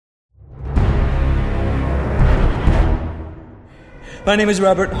My name is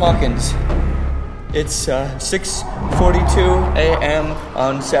Robert Hawkins. It's 6:42 a.m.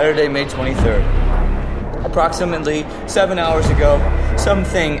 on Saturday, May 23rd. Approximately 7 hours ago,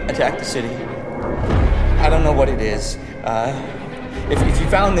 something attacked the city. I don't know what it is. If you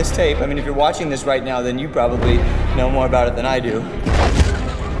found this tape, I mean, if you're watching this right now, then you probably know more about it than I do.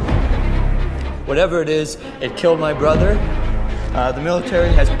 Whatever it is, it killed my brother. The military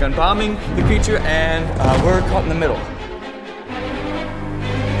has begun bombing the creature, and we're caught in the middle.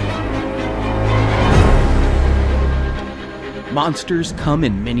 Monsters come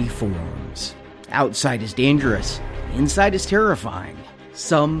in many forms. Outside is dangerous. Inside is terrifying.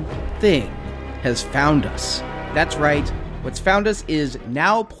 Something has found us. That's right. What's found us is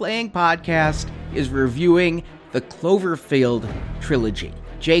Now Playing Podcast is reviewing the Cloverfield trilogy.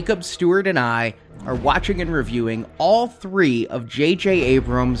 Jakob, Stuart, and I are watching and reviewing all three of J.J.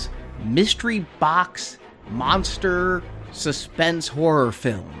 Abrams' mystery box monster suspense horror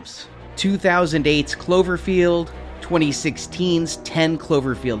films. 2008's Cloverfield, 2016's 10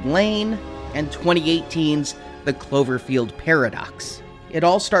 Cloverfield Lane, and 2018's The Cloverfield Paradox. It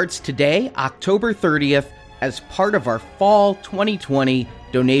all starts today, October 30th, as part of our Fall 2020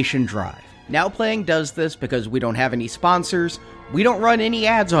 donation drive. Now Playing does this because we don't have any sponsors, we don't run any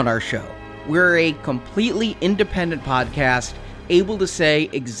ads on our show. We're a completely independent podcast, able to say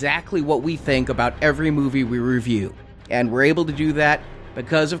exactly what we think about every movie we review. And we're able to do that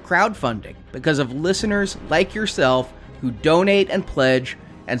because of crowdfunding, because of listeners like yourself who donate and pledge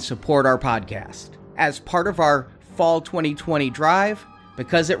and support our podcast. As part of our Fall 2020 drive,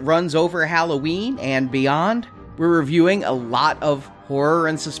 because it runs over Halloween and beyond, we're reviewing a lot of horror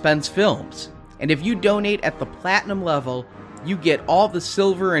and suspense films. And if you donate at the platinum level, you get all the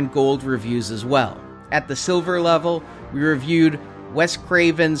silver and gold reviews as well. At the silver level, we reviewed Wes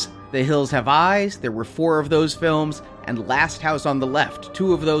Craven's The Hills Have Eyes. There were 4 of those films, and Last House on the Left,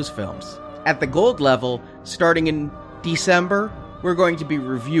 2 of those films. At the gold level, starting in December, we're going to be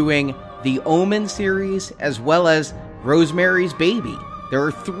reviewing the Omen series as well as Rosemary's Baby. There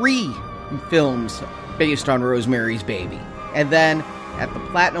are 3 films based on Rosemary's Baby. And then at the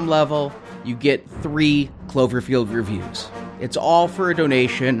platinum level, you get 3 Cloverfield reviews. It's all for a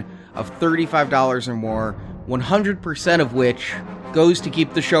donation of $35 or more, 100% of which goes to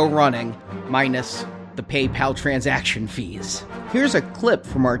keep the show running, minus the PayPal transaction fees. Here's a clip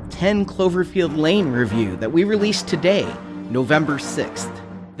from our 10 Cloverfield Lane review that we released today, November 6th.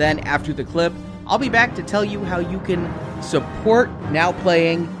 Then after the clip, I'll be back to tell you how you can support Now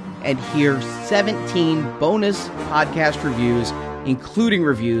Playing and hear 17 bonus podcast reviews, including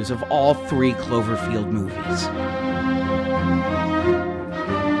reviews of all 3 Cloverfield movies.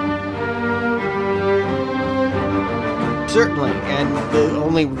 Certainly, and the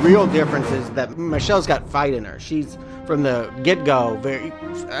only real difference is that Michelle's got fight in her. She's, from the get-go,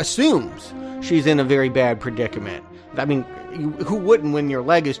 assumes she's in a very bad predicament. I mean, who wouldn't when your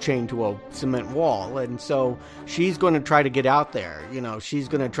leg is chained to a cement wall? And so she's going to try to get out there. You know, she's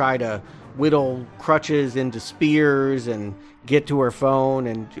going to try to whittle crutches into spears and get to her phone.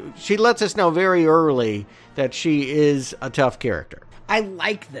 And she lets us know very early that she is a tough character. I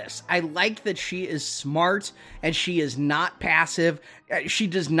like this. I like that she is smart and she is not passive. She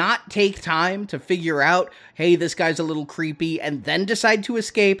does not take time to figure out, hey, this guy's a little creepy, and then decide to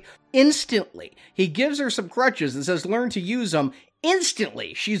escape. Instantly, he gives her some crutches and says, learn to use them.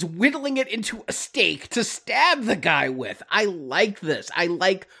 Instantly, she's whittling it into a stake to stab the guy with. I like this. I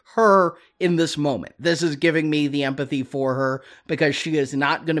like her in this moment. This is giving me the empathy for her because she is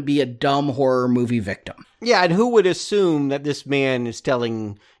not going to be a dumb horror movie victim. Yeah, and who would assume that this man is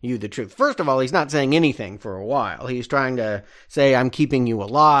telling you the truth? First of all, he's not saying anything for a while. He's trying to say, I'm keeping you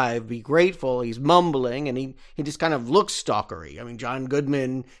alive, be grateful. He's mumbling, and he just kind of looks stalkery. I mean, John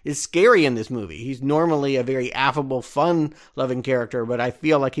Goodman is scary in this movie. He's normally a very affable, fun-loving character, but I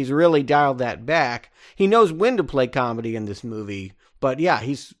feel like he's really dialed that back. He knows when to play comedy in this movie, but yeah,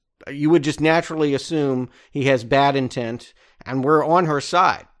 you would just naturally assume he has bad intent, and we're on her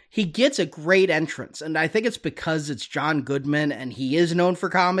side. He gets a great entrance, and I think it's because it's John Goodman and he is known for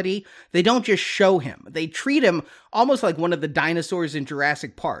comedy. They don't just show him. They treat him almost like one of the dinosaurs in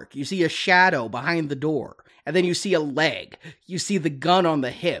Jurassic Park. You see a shadow behind the door, and then you see a leg. You see the gun on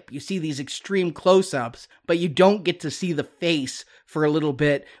the hip. You see these extreme close-ups, but you don't get to see the face for a little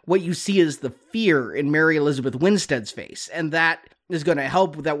bit. What you see is the fear in Mary Elizabeth Winstead's face, and that is going to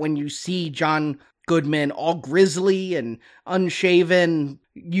help that when you see John Goodman all grisly and unshaven,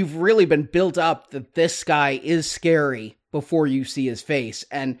 you've really been built up that this guy is scary before you see his face.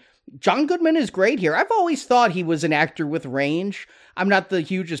 And John Goodman is great here. I've always thought he was an actor with range. I'm not the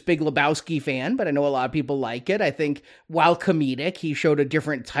hugest Big Lebowski fan, but I know a lot of people like it. I think while comedic, he showed a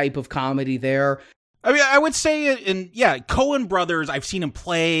different type of comedy there. I mean, I would say Coen brothers, I've seen him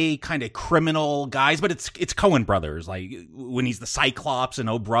play kind of criminal guys, but it's Coen brothers. Like when he's the Cyclops in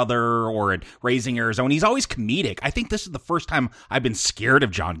Oh Brother or in Raising Arizona, he's always comedic. I think this is the first time I've been scared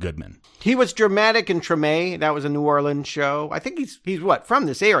of John Goodman. He was dramatic in Treme. That was a New Orleans show. I think he's what, from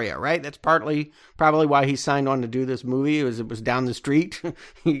this area, right? That's probably why he signed on to do this movie. It was down the street.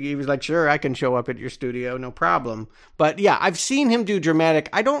 He was like, sure, I can show up at your studio, no problem. But yeah, I've seen him do dramatic.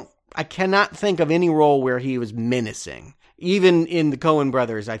 I cannot think of any role where he was menacing. Even in the Coen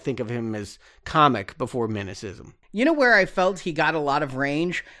brothers, I think of him as comic before menacism. You know where I felt he got a lot of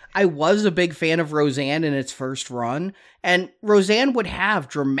range? I was a big fan of Roseanne in its first run, and Roseanne would have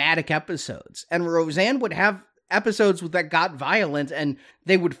dramatic episodes, and Roseanne would have episodes that got violent, and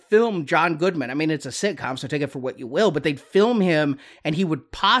they would film John Goodman. I mean, it's a sitcom, so take it for what you will, but they'd film him, and he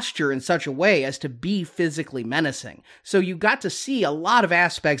would posture in such a way as to be physically menacing. So you got to see a lot of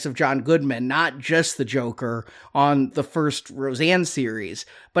aspects of John Goodman, not just the Joker on the first Roseanne series,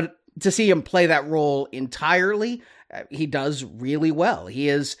 but to see him play that role entirely, he does really well. He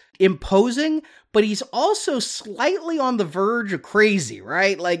is imposing, but he's also slightly on the verge of crazy,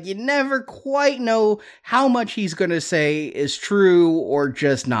 right? Like, you never quite know how much he's going to say is true or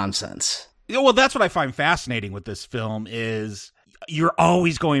just nonsense. Well, that's what I find fascinating with this film is you're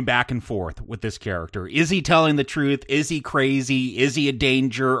always going back and forth with this character. Is he telling the truth? Is he crazy? Is he a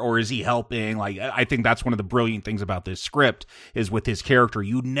danger, or is he helping? Like, I think that's one of the brilliant things about this script is with his character.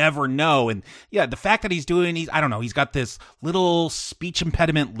 You never know. And yeah, the fact that he's got this little speech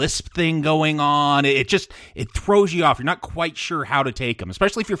impediment lisp thing going on. It throws you off. You're not quite sure how to take him,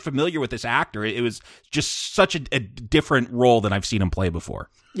 especially if you're familiar with this actor. It was just such a different role than I've seen him play before.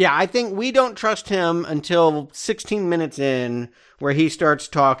 Yeah, I think we don't trust him until 16 minutes in, where he starts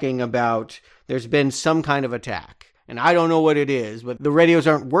talking about there's been some kind of attack. And I don't know what it is, but the radios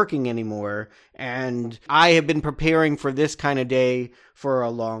aren't working anymore. And I have been preparing for this kind of day for a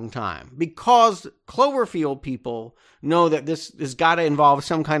long time. Because Cloverfield people know that this has got to involve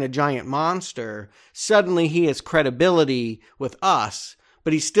some kind of giant monster, suddenly he has credibility with us.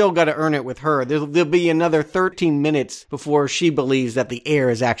 But he's still got to earn it with her. There'll be another 13 minutes before she believes that the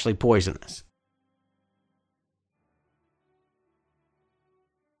air is actually poisonous.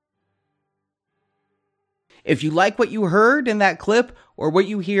 If you like what you heard in that clip or what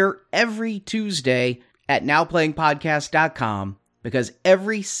you hear every Tuesday at nowplayingpodcast.com, because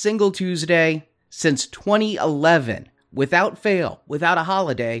every single Tuesday since 2011, without fail, without a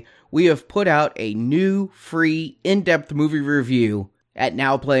holiday, we have put out a new free in-depth movie review at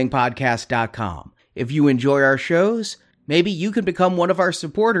nowplayingpodcast.com. If you enjoy our shows, maybe you can become one of our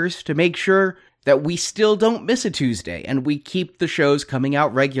supporters to make sure that we still don't miss a Tuesday and we keep the shows coming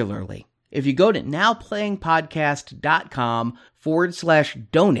out regularly. If you go to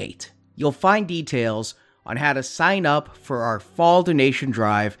nowplayingpodcast.com/donate, you'll find details on how to sign up for our fall donation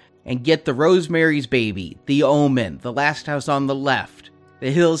drive and get The Rosemary's Baby, The Omen, The Last House on the Left,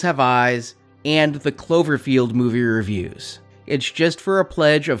 The Hills Have Eyes, and the Cloverfield movie reviews. It's just for a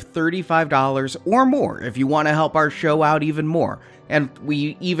pledge of $35 or more if you want to help our show out even more. And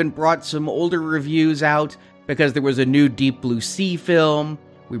we even brought some older reviews out because there was a new Deep Blue Sea film.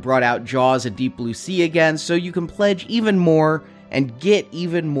 We brought out Jaws at Deep Blue Sea again, so you can pledge even more and get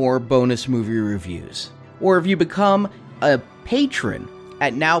even more bonus movie reviews. Or if you become a patron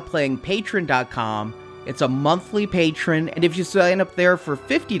at nowplayingpatron.com, it's a monthly patron, and if you sign up there for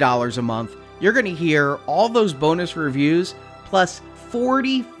 $50 a month, you're going to hear all those bonus reviews plus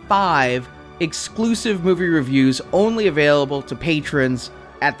 45 exclusive movie reviews only available to patrons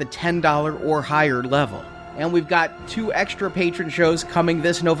at the $10 or higher level. And we've got 2 extra patron shows coming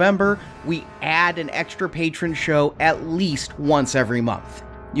this November. We add an extra patron show at least once every month.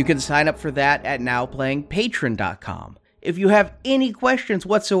 You can sign up for that at nowplayingpatron.com. If you have any questions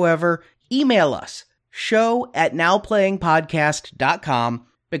whatsoever, email us, show@nowplayingpodcast.com,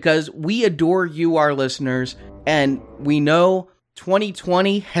 because we adore you, our listeners, and we know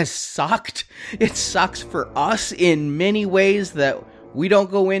 2020 has sucked. It sucks for us in many ways that we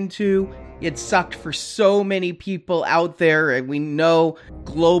don't go into. It sucked for so many people out there, and we know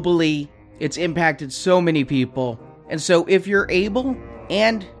globally it's impacted so many people. And so if you're able,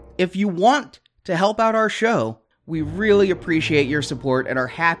 and if you want to help out our show, we really appreciate your support and are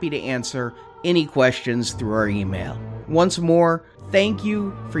happy to answer any questions through our email. Once more, thank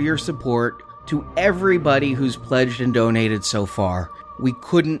you for your support to everybody who's pledged and donated so far. We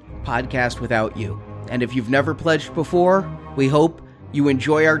couldn't podcast without you. And if you've never pledged before, we hope you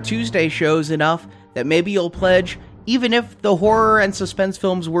enjoy our Tuesday shows enough that maybe you'll pledge, even if the horror and suspense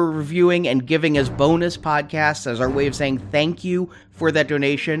films we're reviewing and giving as bonus podcasts as our way of saying thank you for that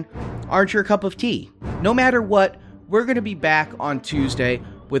donation aren't your cup of tea. No matter what, we're going to be back on Tuesday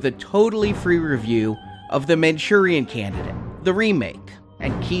with a totally free review of The Manchurian Candidate, the remake,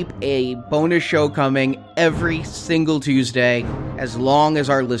 and keep a bonus show coming every single Tuesday as long as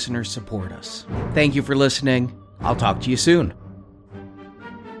our listeners support us. Thank you for listening. I'll talk to you soon.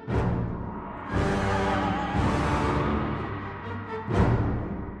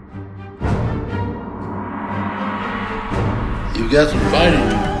 You got some fighting.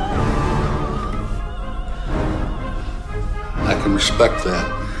 I can respect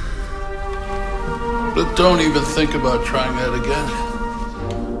that. But don't even think about trying that again.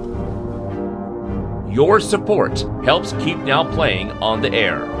 Your support helps keep Now Playing on the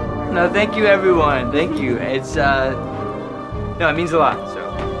air. No, thank you, everyone. Thank you. It's, it means a lot,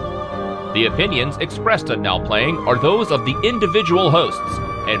 so. The opinions expressed on Now Playing are those of the individual hosts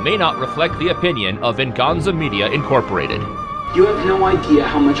and may not reflect the opinion of Venganza Media Incorporated. You have no idea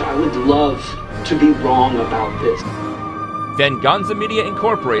how much I would love to be wrong about this. Venganza Media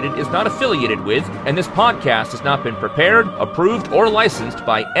Incorporated is not affiliated with, and this podcast has not been prepared, approved, or licensed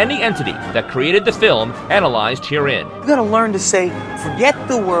by any entity that created the film analyzed herein. You gotta learn to say, forget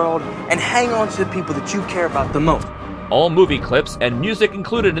the world, and hang on to the people that you care about the most. All movie clips and music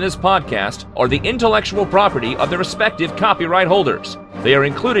included in this podcast are the intellectual property of the respective copyright holders. They are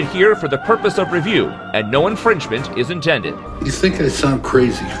included here for the purpose of review, and no infringement is intended. You think I sound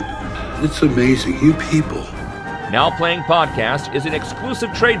crazy? It's amazing. You people. Now Playing Podcast is an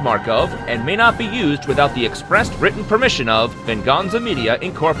exclusive trademark of and may not be used without the expressed written permission of Venganza Media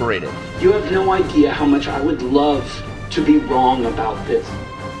Incorporated. You have no idea how much I would love to be wrong about this.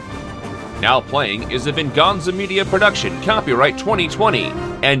 Now Playing is a Venganza Media production, copyright 2020,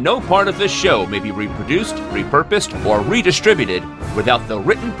 and no part of this show may be reproduced, repurposed, or redistributed without the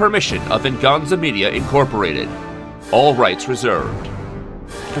written permission of Venganza Media Incorporated. All rights reserved.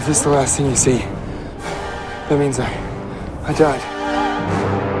 If this is the last thing you see, that means I died.